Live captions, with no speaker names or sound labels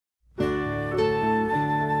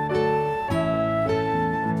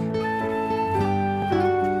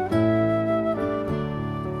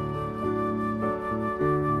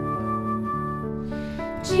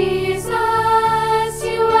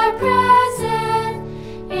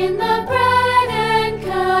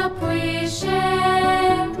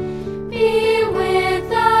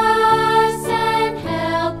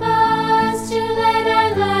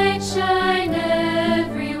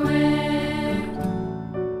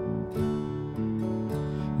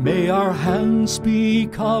May our hands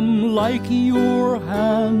become like your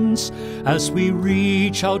hands as we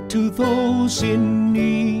reach out to those in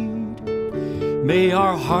need. May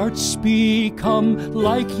our hearts become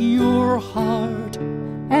like your heart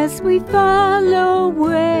as we follow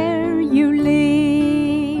where you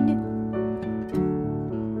lead.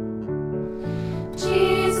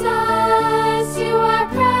 Jesus, you are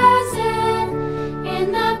present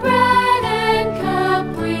in the bread and cup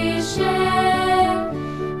we share.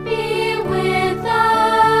 Be with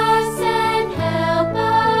us and help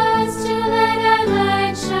us to let our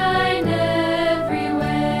light shine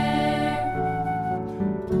everywhere.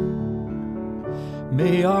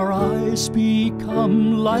 May our eyes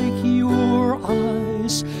become like your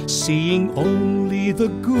eyes, seeing only the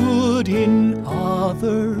good in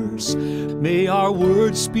others. May our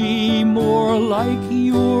words be more like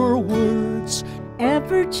your words,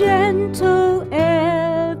 ever gentle,